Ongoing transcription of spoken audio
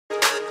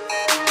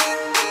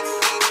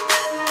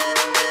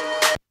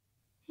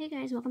Hey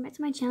guys, welcome back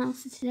to my channel.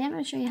 So today I'm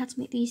going to show you how to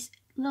make these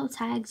little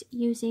tags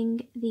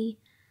using the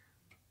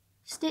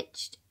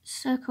stitched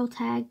circle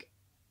tag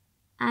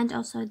and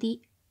also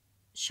the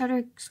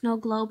Shutter Snow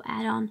Globe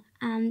add-on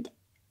and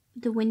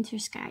the Winter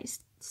Skies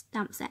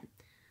stamp set.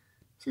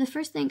 So the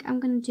first thing I'm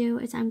going to do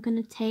is I'm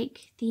going to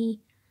take the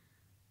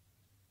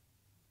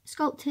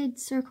sculpted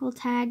circle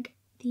tag,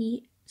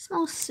 the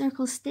small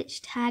circle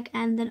stitch tag,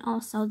 and then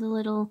also the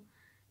little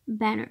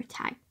banner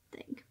tag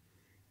thing.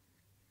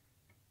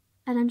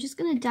 And I'm just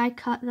going to die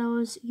cut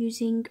those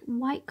using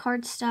white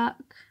cardstock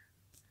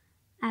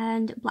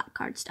and black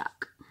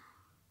cardstock.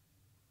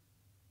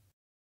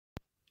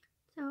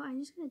 So I'm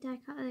just going to die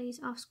cut these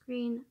off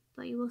screen,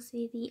 but you will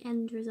see the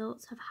end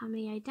results of how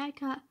many I die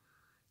cut.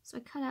 So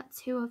I cut out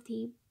 2 of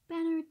the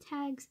banner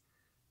tags,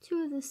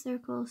 2 of the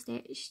circle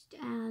stitched,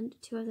 and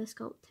 2 of the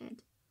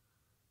sculpted.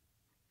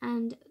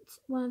 And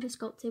one of the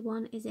sculpted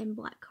one is in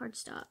black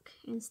cardstock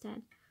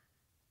instead.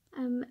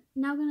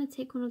 Now I'm going to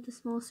take one of the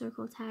small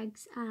circle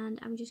tags and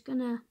I'm just going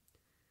to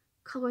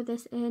color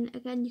this in.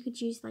 Again, you could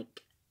use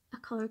like a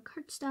colored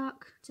cardstock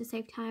to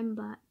save time,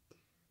 but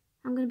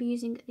I'm going to be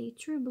using the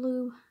True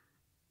Blue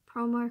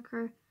Pro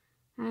Marker,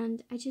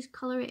 and I just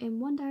color it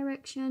in one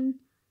direction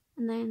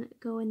and then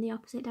go in the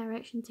opposite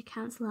direction to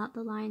cancel out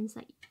the lines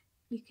that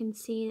you can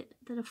see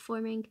that are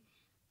forming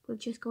with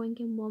just going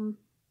in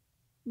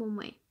one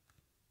way.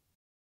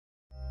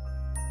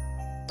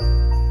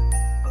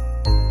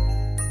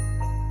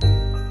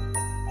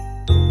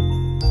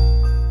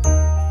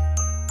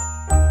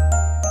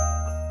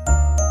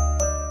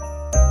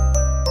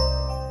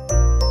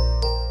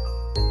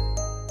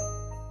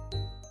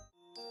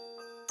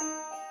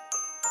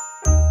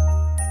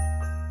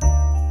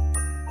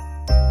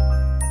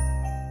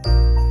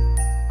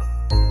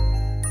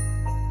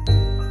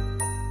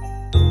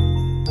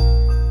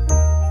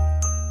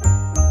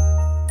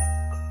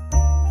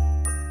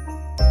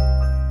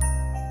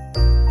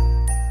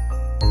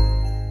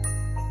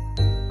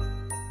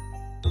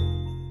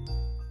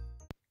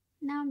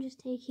 Now I'm just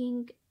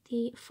taking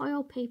the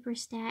foil paper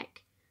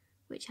stack,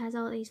 which has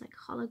all these like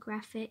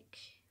holographic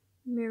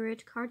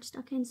mirrored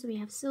cardstock in. So we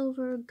have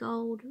silver,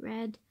 gold,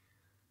 red,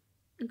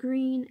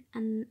 green,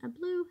 and a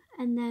blue,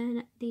 and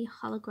then the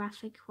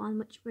holographic one,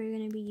 which we're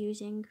going to be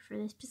using for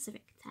this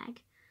specific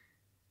tag.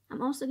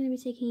 I'm also going to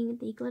be taking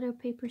the glitter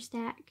paper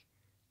stack,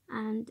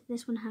 and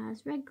this one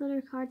has red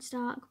glitter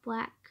cardstock,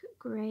 black,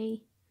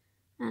 grey,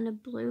 and a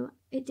blue.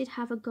 It did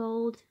have a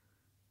gold,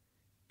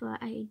 but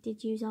I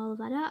did use all of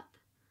that up.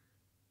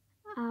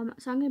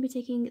 So I'm going to be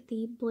taking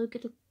the blue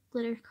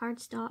glitter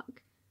cardstock.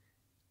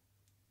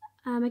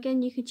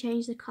 Again, you can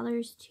change the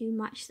colours to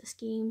match the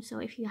scheme, so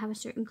if you have a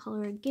certain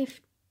colour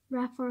gift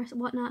wrapper or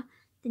whatnot,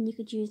 then you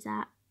could use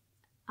that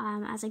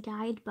as a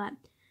guide, but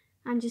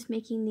I'm just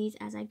making these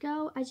as I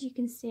go. As you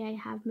can see, I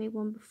have made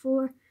one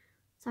before,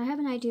 so I have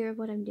an idea of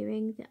what I'm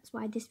doing. That's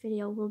why this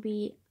video will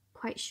be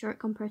quite short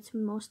compared to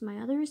most of my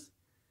others.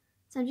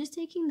 So I'm just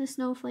taking the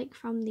snowflake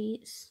from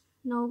the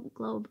Snow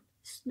Globe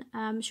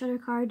Shutter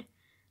card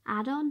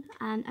add-on,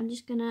 and I'm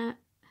just gonna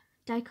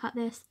die cut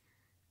this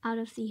out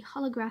of the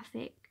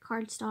holographic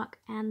cardstock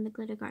and the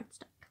glitter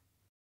cardstock.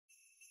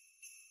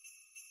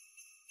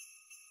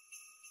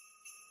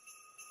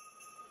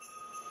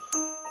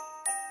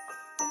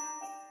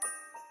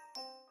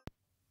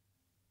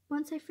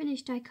 Once I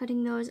finish die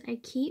cutting those, I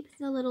keep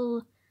the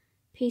little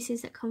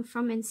pieces that come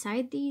from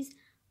inside these.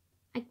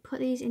 I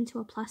put these into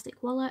a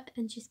plastic wallet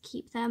and just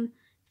keep them.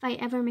 If I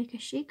ever make a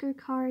shaker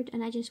card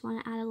and I just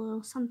want to add a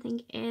little something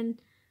in,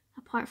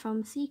 apart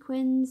from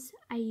sequins,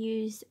 I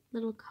use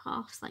little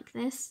cutoffs like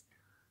this.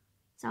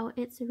 So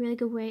it's a really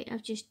good way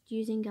of just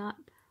using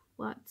up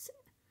what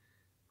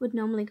would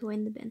normally go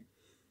in the bin.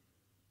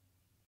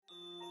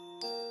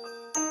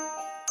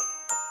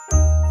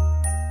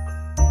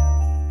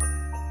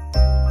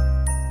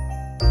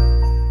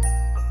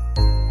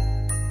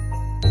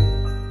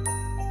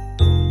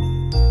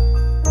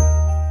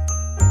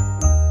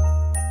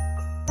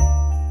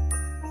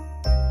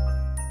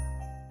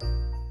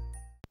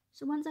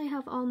 So once I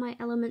have all my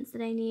elements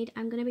that I need,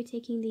 I'm going to be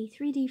taking the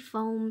 3D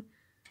foam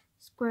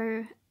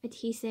square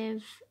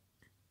adhesive.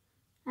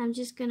 I'm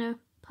just going to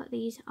put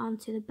these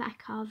onto the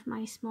back of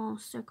my small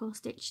circle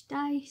stitch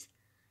dies,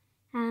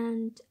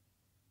 and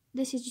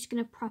this is just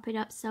going to prop it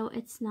up so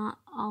it's not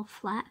all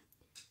flat.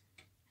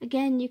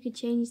 Again, you could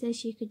change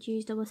this, you could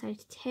use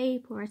double-sided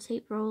tape or a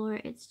tape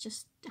roller, it's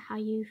just how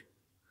you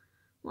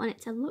want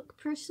it to look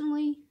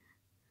personally.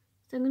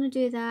 So I'm going to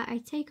do that. I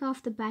take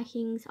off the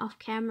backings off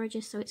camera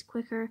just so it's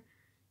quicker,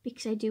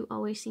 because I do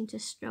always seem to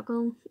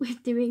struggle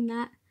with doing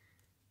that.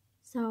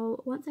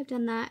 So once I've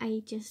done that,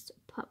 I just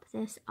pop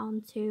this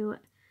onto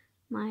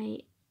my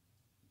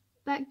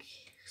back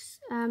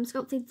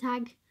sculpted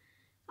tag.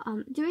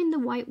 Doing the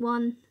white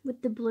one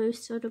with the blue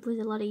sort of was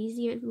a lot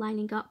easier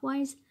lining up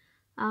wise,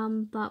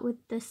 but with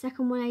the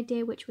second one I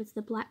did, which was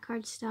the black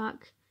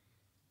cardstock,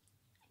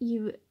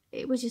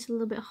 it was just a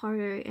little bit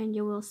harder, and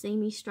you will see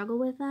me struggle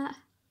with that.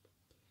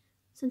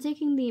 So I'm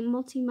taking the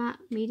multi-matte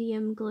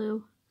medium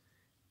glue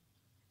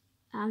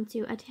to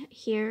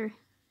adhere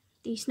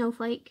the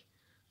snowflake.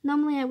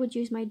 Normally I would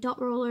use my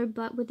dot roller,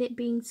 but with it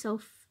being so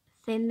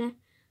thin,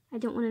 I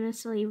don't want to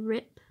necessarily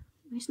rip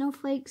my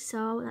snowflakes,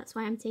 so that's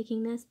why I'm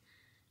taking this.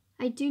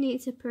 I do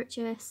need to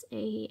purchase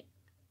a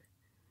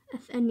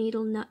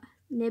needle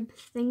nib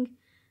thing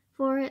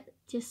for it,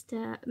 just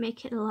to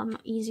make it a lot more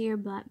easier,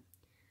 but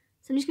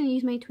so I'm just going to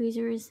use my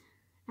tweezers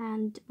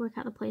and work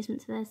out the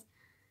placement to this.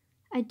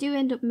 I do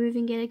end up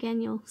moving it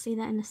again, you'll see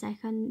that in a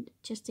second,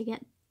 just to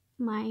get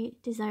my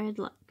desired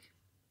look.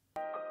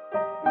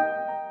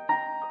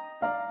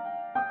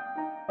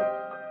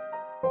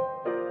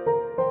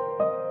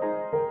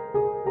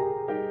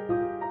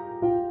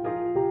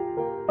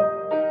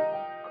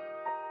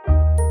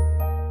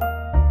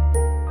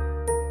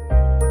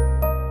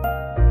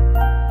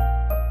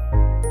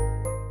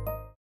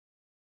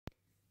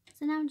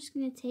 So now I'm just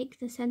going to take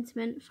the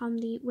sentiment from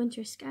the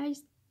Winter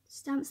Skies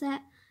stamp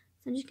set.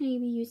 So I'm just going to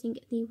be using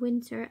the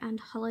winter and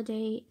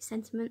holiday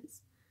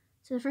sentiments.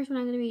 So the first one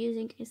I'm going to be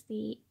using is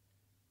the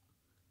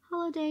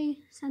holiday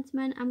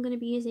sentiment. I'm going to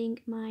be using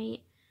my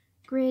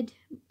grid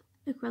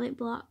acrylic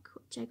block,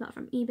 which I got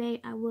from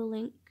eBay. I will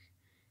link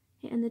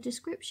it in the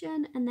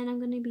description. And then I'm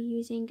going to be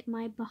using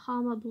my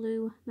Bahama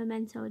Blue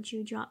Memento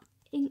Dewdrop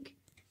ink.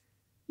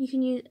 You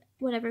can use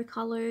whatever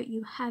color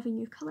you have in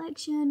your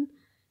collection.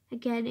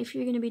 Again, if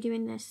you're going to be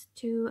doing this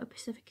to a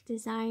specific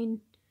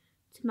design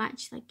to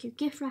match like your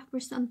gift wrap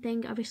or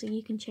something, obviously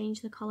you can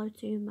change the color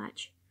to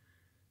match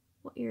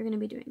what you're going to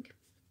be doing.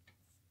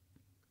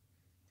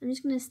 So I'm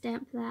just going to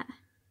stamp that,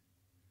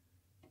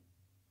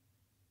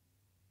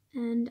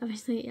 and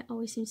obviously it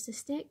always seems to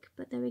stick,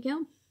 but there we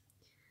go.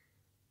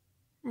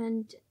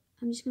 And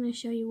I'm just going to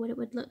show you what it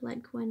would look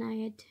like when I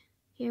had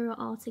hero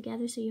all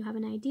together so you have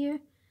an idea.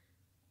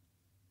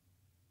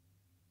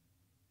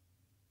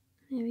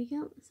 There we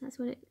go, so that's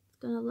what it's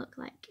going to look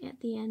like at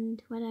the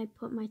end when I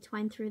put my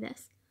twine through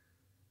this.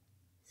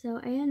 So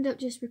I end up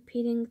just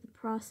repeating the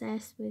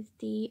process with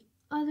the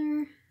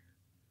other.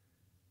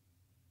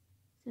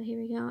 So here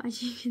we go,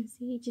 as you can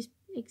see, just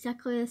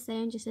exactly the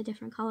same, just a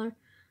different color.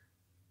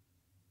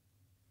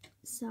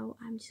 So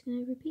I'm just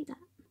going to repeat that.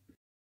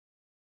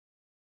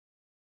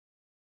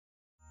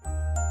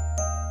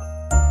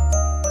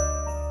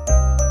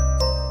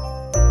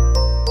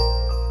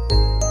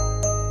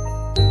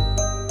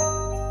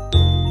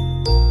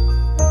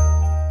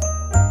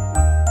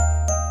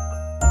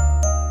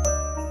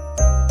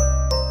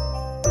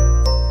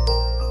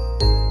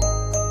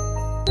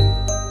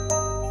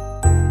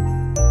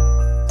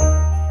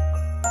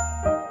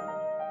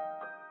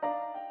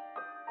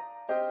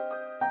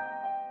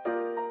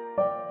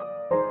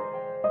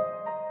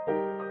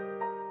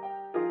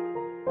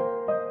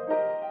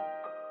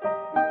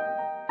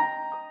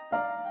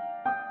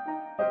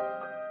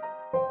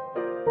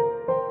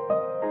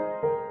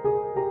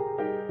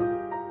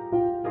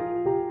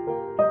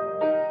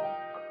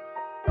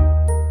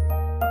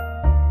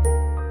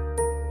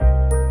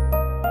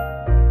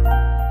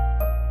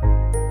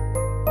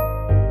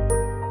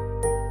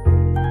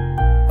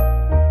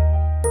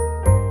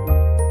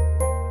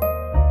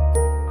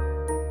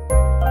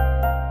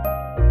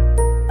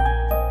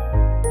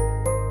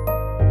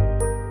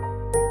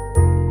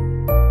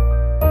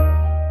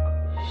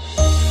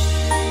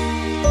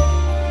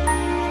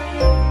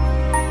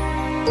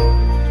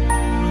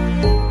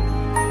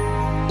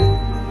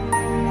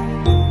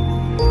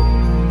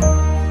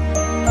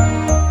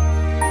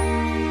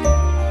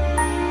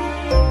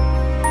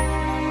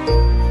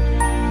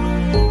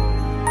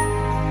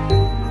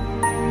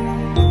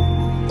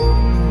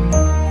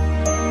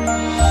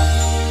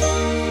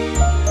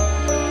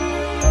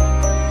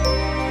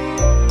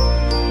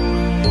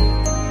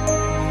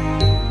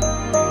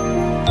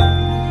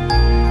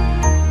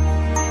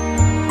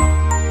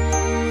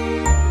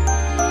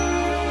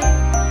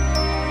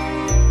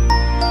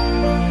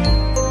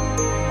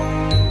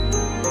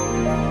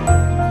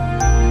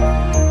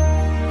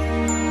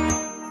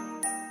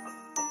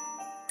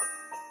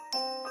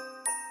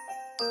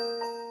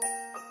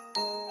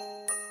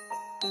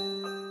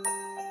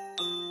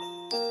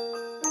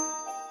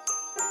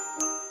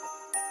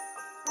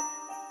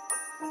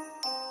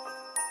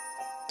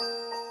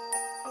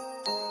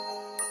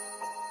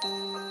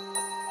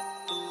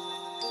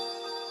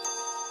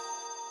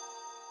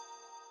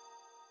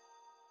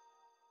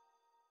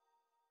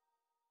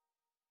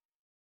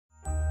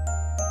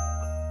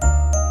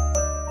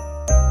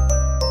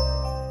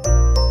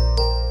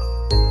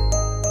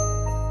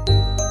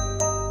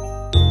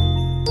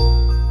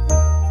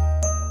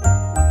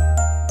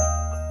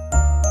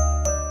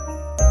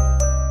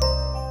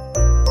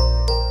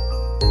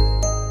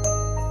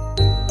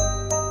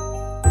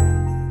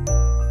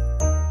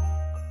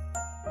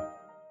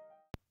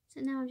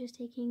 Just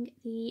taking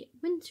the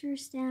winter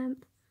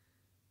stamp,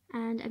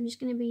 and I'm just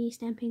going to be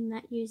stamping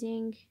that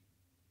using,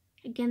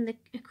 again, the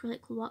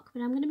acrylic block,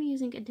 but I'm going to be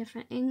using a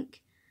different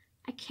ink.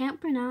 I can't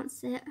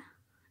pronounce it,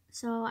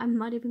 so I'm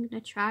not even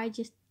going to try,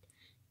 just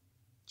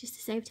to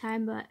save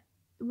time, but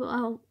it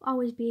will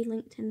always be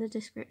linked in the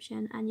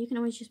description, and you can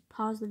always just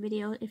pause the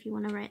video if you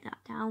want to write that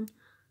down.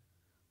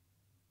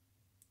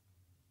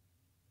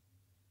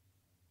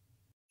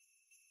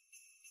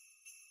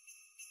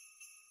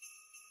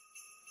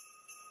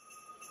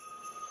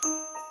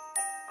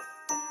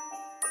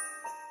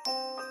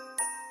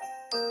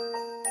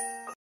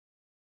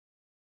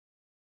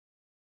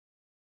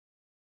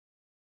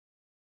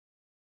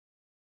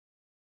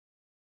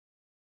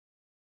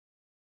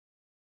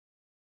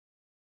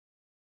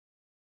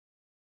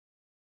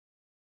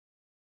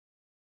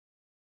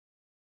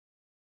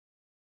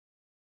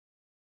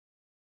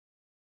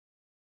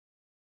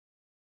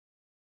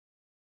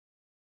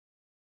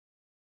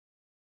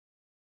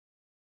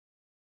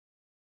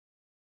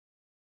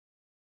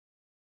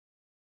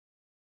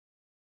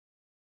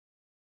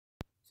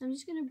 So I'm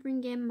just going to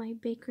bring in my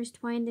baker's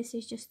twine. This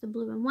is just the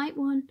blue and white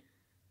one.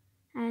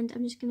 And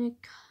I'm just going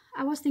to,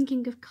 I was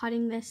thinking of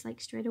cutting this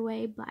like straight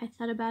away, but I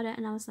thought about it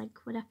and I was like,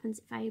 what happens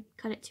if I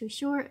cut it too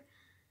short?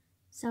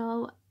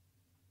 So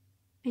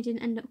I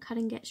didn't end up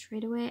cutting it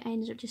straight away. I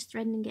ended up just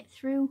threading it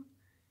through.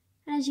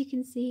 And as you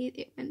can see,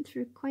 it went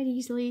through quite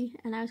easily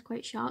and I was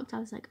quite shocked. I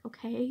was like,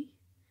 okay.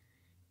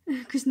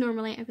 Because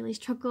normally I really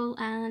struggle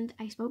and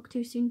I spoke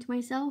too soon to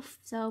myself.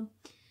 So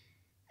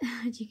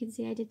as you can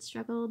see, I did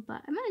struggle,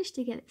 but I managed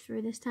to get it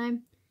through this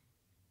time.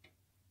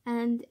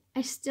 And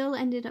I still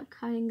ended up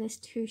cutting this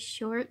too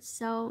short.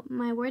 So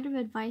my word of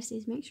advice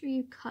is make sure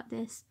you cut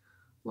this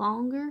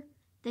longer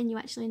than you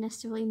actually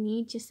necessarily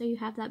need, just so you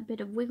have that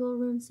bit of wiggle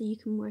room so you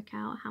can work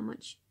out how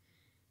much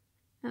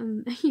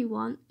you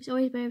want. It's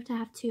always better to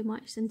have too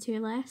much than too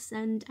less,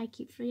 and I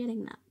keep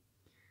forgetting that.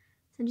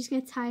 So I'm just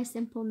going to tie a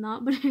simple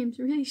knot, but I'm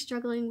really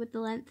struggling with the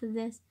length of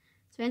this,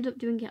 so I ended up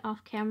doing it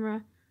off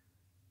camera.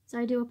 So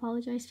I do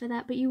apologize for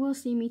that, but you will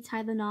see me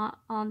tie the knot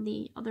on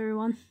the other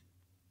one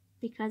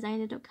because I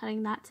ended up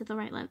cutting that to the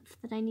right length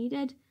that I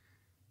needed.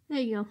 There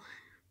you go.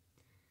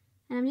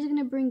 And I'm just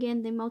going to bring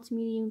in the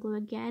multi-medium glue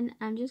again.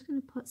 I'm just going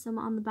to put some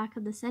on the back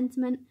of the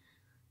sentiment.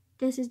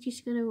 This is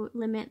just going to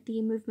limit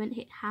the movement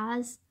it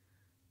has,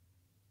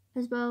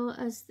 as well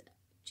as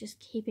just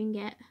keeping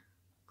it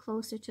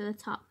closer to the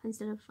top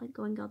instead of like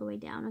going all the way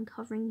down and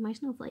covering my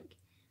snowflake.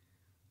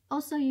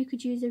 Also, you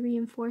could use a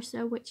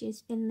reinforcer, which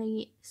is in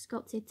the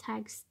Sculpted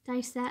Tags die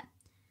set,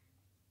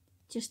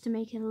 just to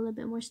make it a little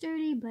bit more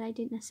sturdy, but I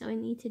didn't necessarily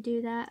need to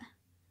do that.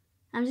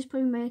 I'm just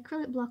putting my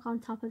acrylic block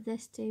on top of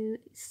this to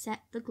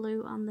set the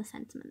glue on the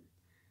sentiment.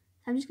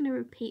 So I'm just going to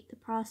repeat the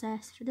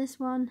process for this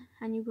one,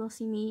 and you will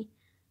see me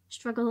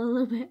struggle a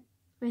little bit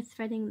with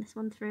threading this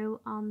one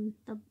through on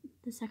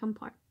the second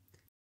part.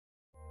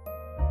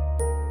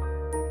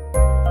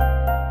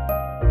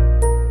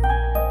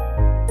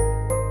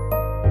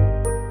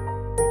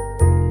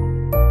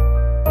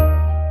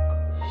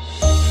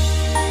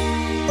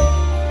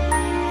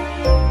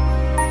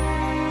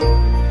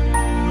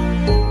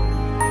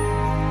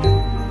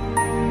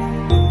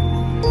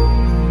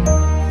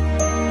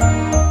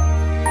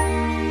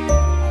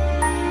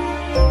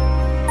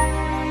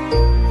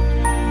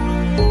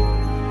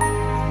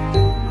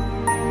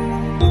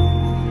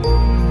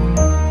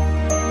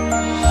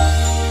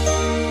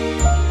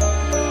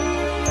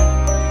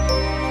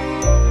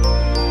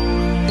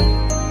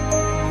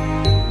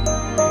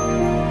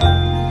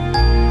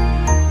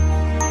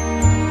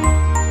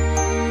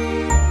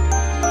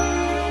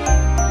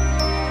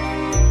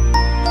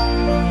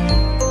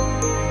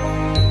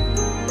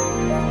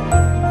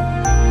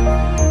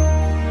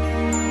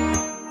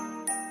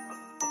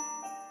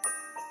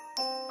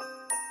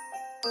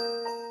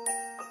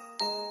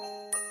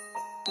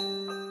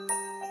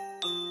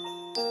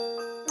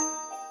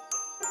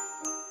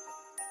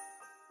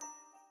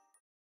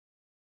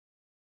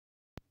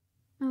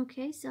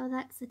 Okay, so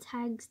that's the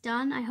tags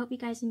done. I hope you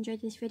guys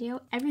enjoyed this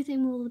video.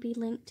 Everything will be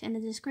linked in the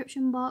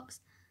description box.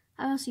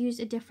 I also used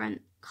a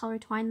different color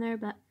twine there,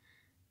 but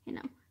you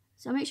know.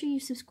 So make sure you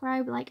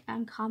subscribe, like,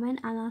 and comment,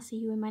 and I'll see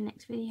you in my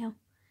next video.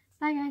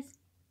 Bye guys!